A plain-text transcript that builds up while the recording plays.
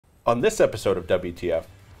On this episode of WTF,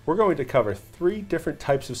 we're going to cover 3 different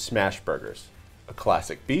types of Smashburgers: a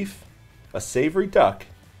classic beef, a savory duck,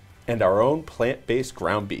 and our own plant-based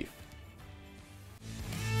ground beef.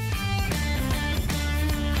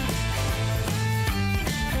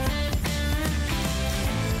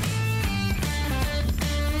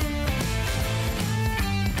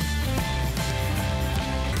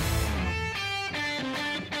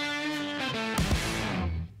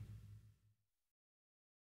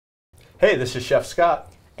 Hey, this is Chef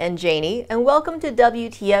Scott and Janie, and welcome to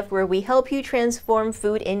WTF, where we help you transform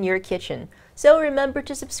food in your kitchen. So remember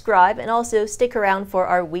to subscribe and also stick around for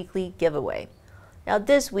our weekly giveaway. Now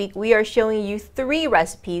this week we are showing you 3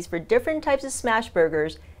 recipes for different types of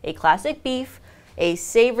Smashburgers: a classic beef, a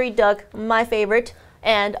savory duck, my favorite,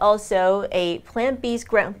 and also a plant-based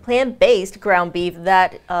ground beef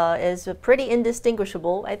that is pretty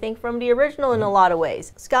indistinguishable, I think, from the original in a lot of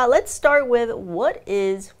ways. Scott, let's start with what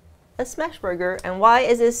is a Smashburger and why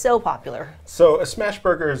is this so popular? So a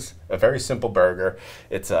Smashburger is a very simple burger.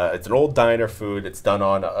 It's an old diner food. It's done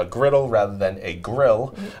on a griddle rather than a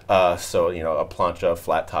grill. So, you know, a plancha,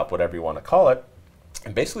 flat top, whatever you want to call it.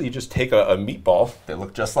 And basically you just take a meatball, they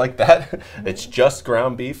look just like that. It's just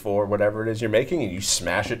ground beef or whatever it is you're making, and you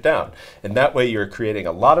smash it down. And that way you're creating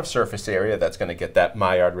a lot of surface area that's going to get that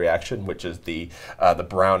Maillard reaction, which is the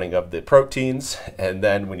browning of the proteins. And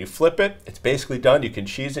then when you flip it, it's basically done. You can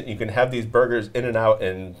cheese it, and you can have these burgers in and out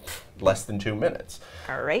in less than 2 minutes.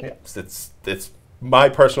 All right. Yeah, it's my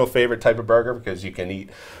personal favorite type of burger because you can eat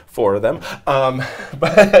 4 of them.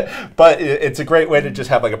 But it's a great way to just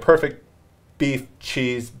have like a perfect beef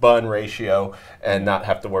cheese bun ratio and not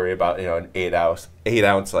have to worry about, you know, an 8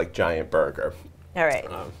 ounce like giant burger. All right.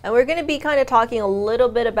 And we're going to be kind of talking a little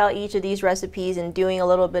bit about each of these recipes and doing a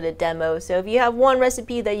little bit of demo. So if you have one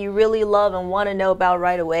recipe that you really love and want to know about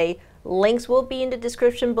right away, links will be in the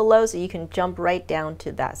description below so you can jump right down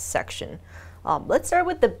to that section. Let's start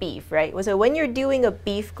with the beef, right? So when you're doing a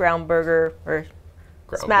beef ground burger or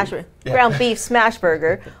ground beef smash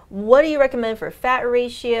burger, what do you recommend for fat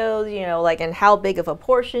ratios, you know, like, and how big of a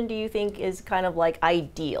portion do you think is kind of like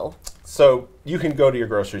ideal? So you can go to your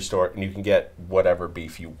grocery store and you can get whatever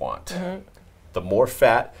beef you want. The more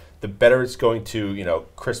fat, the better it's going to, you know,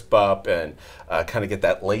 crisp up and kind of get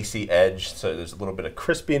that lacy edge, so there's a little bit of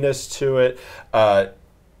crispiness to it.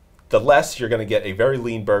 The less, you're going to get a very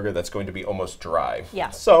lean burger that's going to be almost dry. Yeah.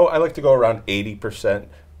 So I like to go around 80%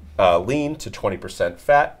 lean to 20%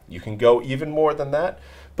 fat. You can go even more than that,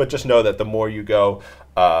 but just know that the more you go,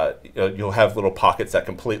 you'll have little pockets that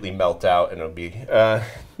completely melt out, and it'll be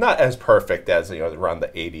not as perfect as, you know, around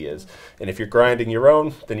the 80 is. And if you're grinding your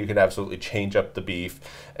own, then you can absolutely change up the beef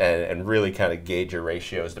and really kind of gauge your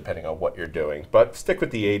ratios depending on what you're doing. But stick with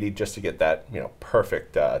the 80 just to get that, you know,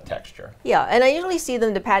 perfect texture. Yeah, and I usually see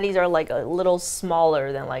them, the patties are like a little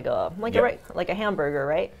smaller than like a hamburger,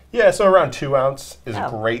 right? Yeah, so around 2 ounce is a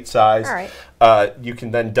great size. All right. You can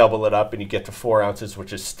then double it up and you get to 4 ounces,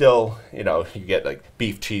 which is still, you know, you get like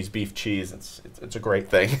beef cheese. It's a great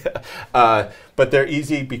thing. But they're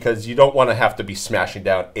easy because you don't want to have to be smashing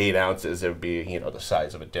down 8 ounces. It would be, you know, the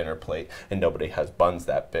size of a dinner plate, and nobody has buns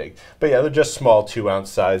that big. But yeah, they're just small 2 ounce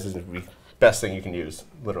sizes. And the best thing you can use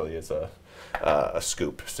literally is a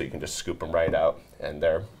scoop. So you can just scoop them right out, and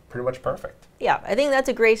they're pretty much perfect. Yeah, I think that's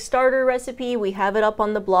a great starter recipe. We have it up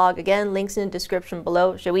on the blog. Again, links in the description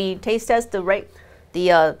below. Should we taste test the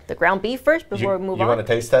ground beef first before we move on? You want to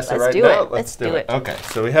taste test it right now? Let's do it. Okay,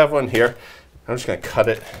 so we have one here. I'm just going to cut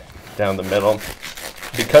it down the middle.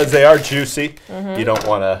 Because they are juicy, you don't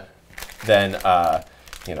want to then,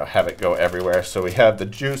 you know, have it go everywhere. So we have the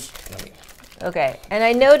juice. Okay, and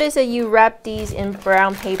I noticed that you wrapped these in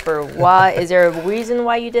brown paper. Why? Is there a reason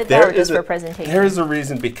why you did that, or just for presentation? There is a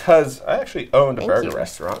reason, because I actually owned a burger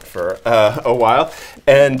restaurant for a while,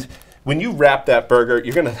 and when you wrap that burger,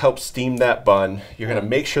 you're going to help steam that bun. You're going to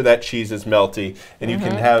make sure that cheese is melty, and you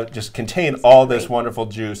can just contain all this wonderful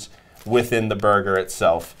juice within the burger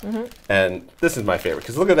itself. And this is my favorite,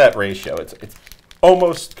 because look at that ratio. It's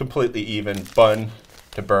almost completely even, bun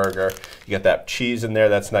to burger. You get that cheese in there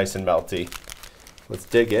that's nice and melty. Let's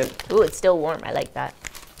dig in. Ooh, it's still warm. I like that.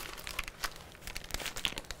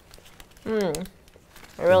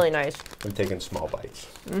 Really nice. I'm taking small bites.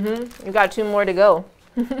 You got 2 more to go.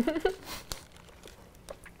 Yep.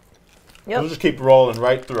 We'll just keep rolling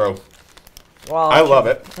right through. Wow, I love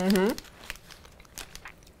it.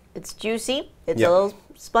 It's juicy. It's a little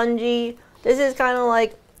spongy. This is kind of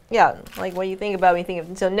like, yeah, like what you think about when you think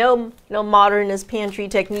of. So no modernist pantry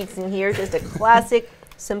techniques in here. Just a classic,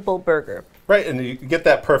 simple burger. Right, and you get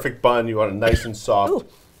that perfect bun. You want it nice and soft. Ooh,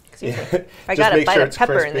 excuse me. I Just got a make bite sure of it's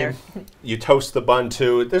pepper crispy. in there. You toast the bun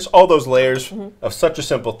too. There's all those layers of such a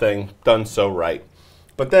simple thing done so right.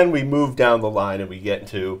 But then we move down the line and we get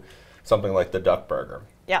into something like the duck burger.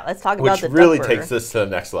 Yeah, let's talk about the Which really duck burger. takes this to the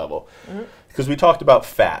next level. Because we talked about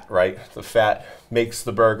fat, right? The fat makes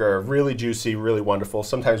the burger really juicy, really wonderful.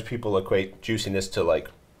 Sometimes people equate juiciness to like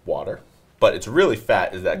water, but it's really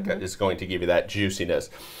fat is going to give you that juiciness.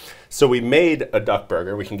 So we made a duck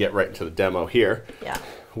burger. We can get right into the demo here,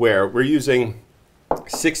 where we're using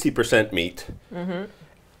 60% meat,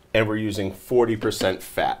 and we're using 40%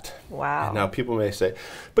 fat. Wow. And now people may say,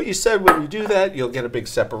 but you said when you do that, you'll get a big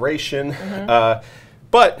separation.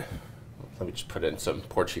 But let me just put in some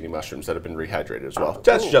porcini mushrooms that have been rehydrated as well.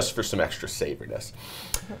 That's just for some extra savoriness.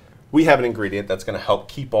 We have an ingredient that's going to help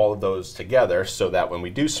keep all of those together so that when we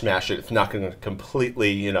do smash it, it's not going to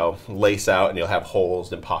completely, you know, lace out and you'll have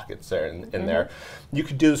holes and pockets there in there. You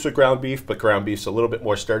could do this with ground beef, but ground beef's a little bit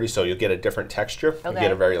more sturdy, so you'll get a different texture. You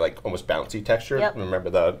get a very like almost bouncy texture. Remember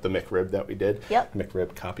the McRib that we did?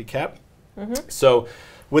 McRib Copycat. So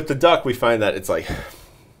with the duck, we find that it's like,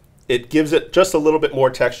 it gives it just a little bit more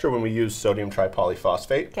texture when we use sodium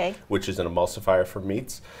tripolyphosphate, which is an emulsifier for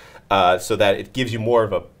meats. So that it gives you more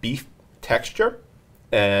of a beef texture,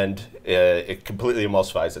 and it completely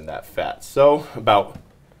emulsifies in that fat. So about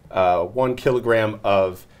 1 kilogram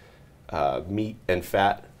of meat and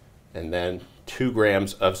fat, and then 2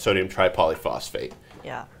 grams of sodium tripolyphosphate.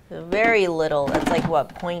 Yeah, very little. That's like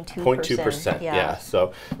what, 0.2%? 0.2%, yeah.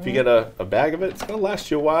 So if you get a bag of it, it's going to last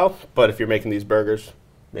you a while. But if you're making these burgers,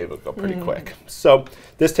 maybe it'll go pretty quick. So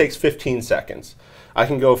this takes 15 seconds. I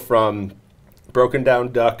can go from broken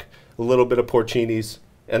down duck, a little bit of porcinis,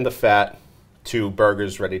 and the fat to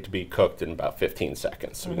burgers ready to be cooked in about 15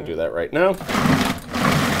 seconds. So we can do that right now.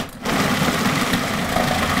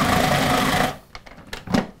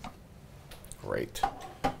 Great.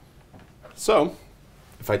 So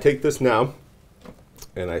if I take this now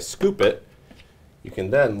and I scoop it, you can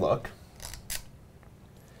then look.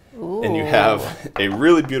 And you have a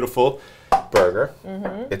really beautiful burger.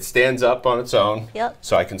 It stands up on its own,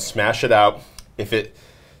 so I can smash it out.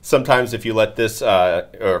 Sometimes if you let this, or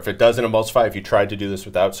if it doesn't emulsify, if you tried to do this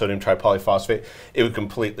without sodium tripolyphosphate, it would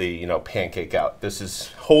completely, you know, pancake out. This is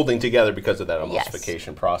holding together because of that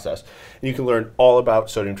emulsification process. And you can learn all about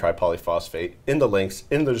sodium tripolyphosphate in the links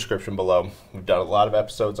in the description below. We've done a lot of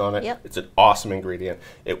episodes on it. It's an awesome ingredient.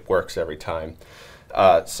 It works every time.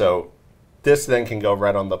 So this then can go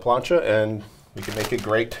right on the plancha, and we can make a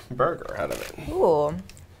great burger out of it. Ooh.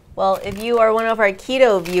 Well, if you are one of our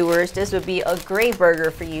keto viewers, this would be a great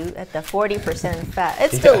burger for you at the 40% fat.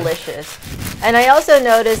 It's delicious. And I also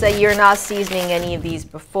noticed that you're not seasoning any of these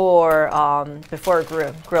before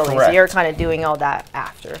grilling. Correct. So you're kind of doing all that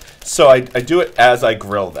after. So I do it as I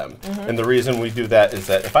grill them. And the reason we do that is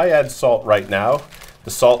that if I add salt right now,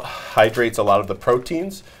 the salt hydrates a lot of the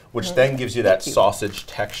proteins, which then gives you that sausage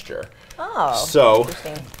texture. Oh,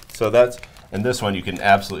 interesting. So that's... And this one you can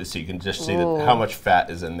absolutely see. You can just see that how much fat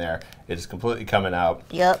is in there. It is completely coming out.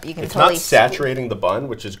 Yep, you can it's totally not saturating the bun,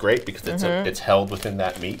 which is great because it's held within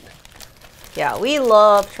that meat. Yeah, we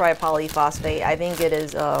love tripolyphosphate. I think it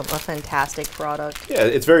is a fantastic product. Yeah,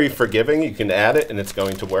 it's very forgiving. You can add it and it's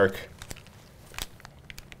going to work.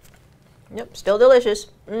 Yep, still delicious.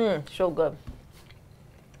 So good.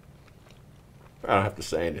 I don't have to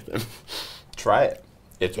say anything. Try it.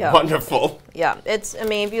 It's wonderful. Yeah, I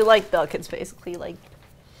mean, if you like duck, it's basically like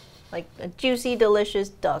a juicy, delicious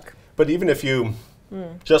duck. But even if you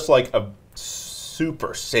just like a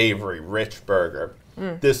super savory, rich burger,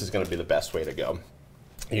 this is going to be the best way to go.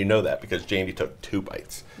 You know that because Janie took 2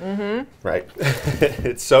 bites. Right?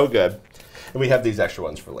 It's so good. And we have these extra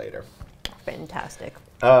ones for later. Fantastic.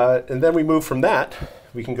 And then we move from that,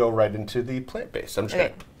 we can go right into the plant-based. I'm just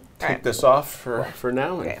going to take this off for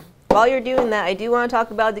now. While you're doing that, I do want to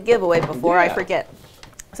talk about the giveaway before I forget.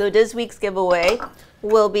 So this week's giveaway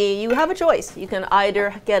will be, you have a choice. You can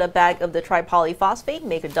either get a bag of the tripolyphosphate,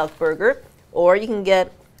 make a duck burger, or you can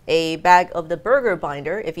get a bag of the burger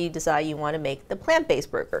binder if you decide you want to make the plant-based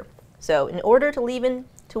burger. So in order to win,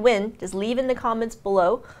 just leave in the comments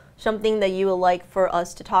below something that you would like for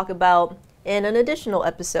us to talk about in an additional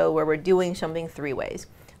episode where we're doing something 3 ways.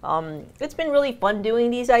 It's been really fun doing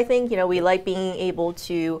these, I think. You know, we like being able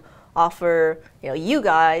to offer, you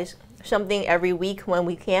guys something every week when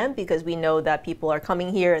we can, because we know that people are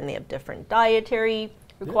coming here and they have different dietary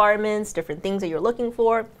requirements, different things that you're looking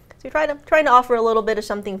for. So we're trying to offer a little bit of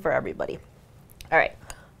something for everybody. All right,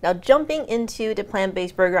 now jumping into the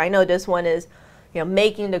plant-based burger. I know this one is,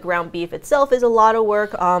 making the ground beef itself is a lot of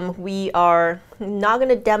work. We are not going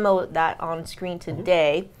to demo that on screen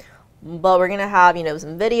today, but we're gonna have, you know,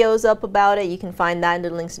 some videos up about it. You can find that in the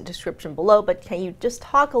links in the description below. But can you just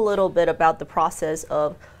talk a little bit about the process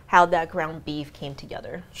of how that ground beef came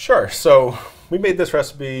together? Sure. So we made this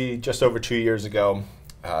recipe just over 2 years ago.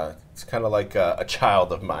 It's kind of like a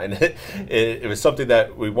child of mine. It was something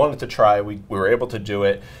that we wanted to try. We were able to do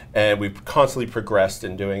it, and we've constantly progressed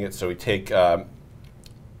in doing it. So we take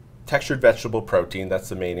textured vegetable protein, that's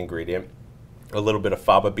the main ingredient, a little bit of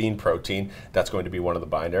faba bean protein, that's going to be one of the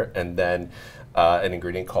binder, and then an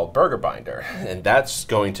ingredient called burger binder. And that's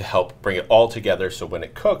going to help bring it all together so when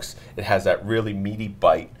it cooks, it has that really meaty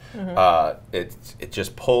bite. It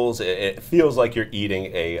just pulls, it feels like you're eating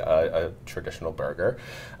a traditional burger.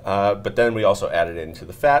 But then we also added into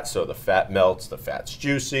the fat, so the fat melts, the fat's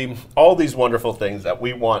juicy. All these wonderful things that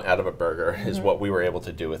we want out of a burger is what we were able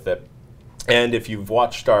to do with it. And if you've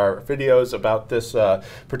watched our videos about this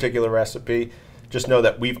particular recipe, just know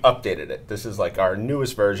that we've updated it. This is like our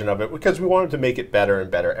newest version of it because we wanted to make it better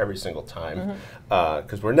and better every single time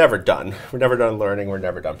because we're never done. We're never done learning. We're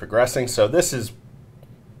never done progressing. So this is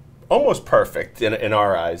almost perfect in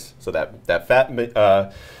our eyes. So that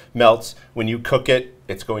fat melts. When you cook it,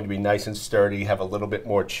 it's going to be nice and sturdy, have a little bit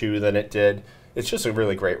more chew than it did. It's just a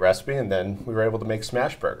really great recipe, and then we were able to make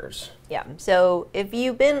Smashburgers. Yeah, so if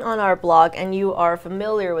you've been on our blog and you are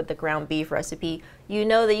familiar with the ground beef recipe, you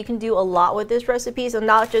know that you can do a lot with this recipe. So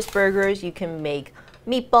not just burgers, you can make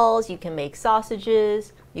meatballs, you can make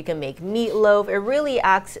sausages, you can make meatloaf. It really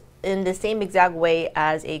acts in the same exact way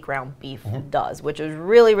as a ground beef does, which is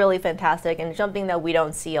really, really fantastic and something that we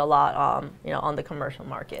don't see a lot you know, on the commercial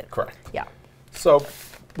market. Correct. Yeah. So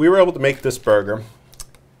we were able to make this burger.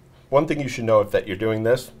 One thing you should know if that you're doing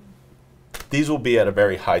this, these will be at a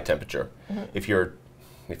very high temperature. If you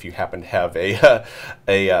happen to have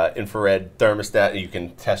a infrared thermostat, you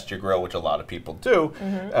can test your grill, which a lot of people do.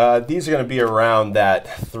 These are going to be around that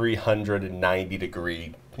 390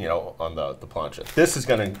 degree, you know, on the plancha. This is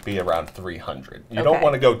going to be around 300. You don't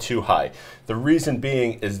want to go too high. The reason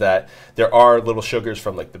being is that there are little sugars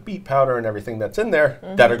from like the beet powder and everything that's in there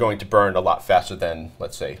that are going to burn a lot faster than,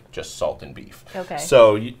 let's say, just salt and beef.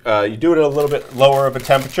 So you do it at a little bit lower of a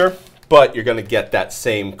temperature, but you're going to get that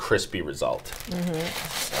same crispy result.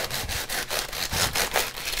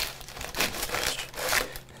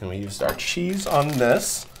 And we used our cheese on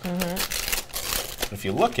this. If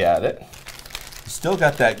you look at it, still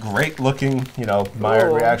got that great looking, you know,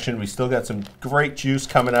 Maillard reaction. We still got some great juice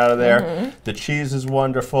coming out of there. The cheese is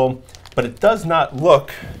wonderful, but it does not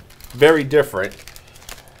look very different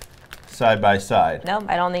side by side. No,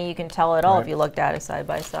 I don't think you can tell at all if you looked at it side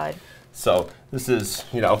by side. So this is,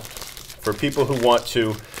 you know, for people who want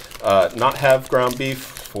to not have ground beef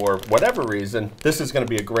for whatever reason, this is going to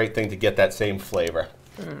be a great thing to get that same flavor.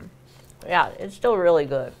 Yeah, it's still really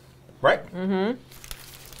good. Right?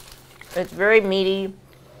 It's very meaty,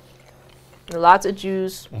 lots of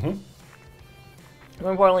juice.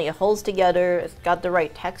 More importantly, it holds together. It's got the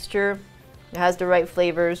right texture. It has the right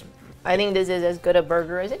flavors. I think this is as good a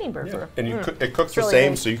burger as any burger. And it cooks the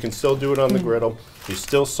same, so you can still do it on the griddle. You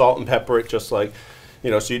still salt and pepper it just like,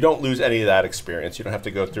 you know, so you don't lose any of that experience. You don't have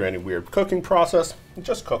to go through any weird cooking process. It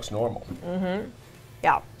just cooks normal.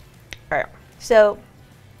 Yeah. All right. So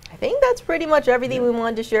I think that's pretty much everything we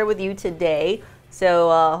wanted to share with you today. So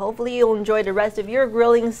hopefully you'll enjoy the rest of your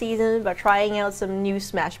grilling season by trying out some new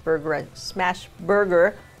Smashburger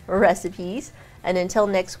recipes. And until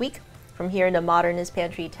next week, from here in the Modernist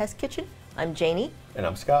Pantry Test Kitchen, I'm Janie. And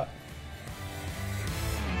I'm Scott.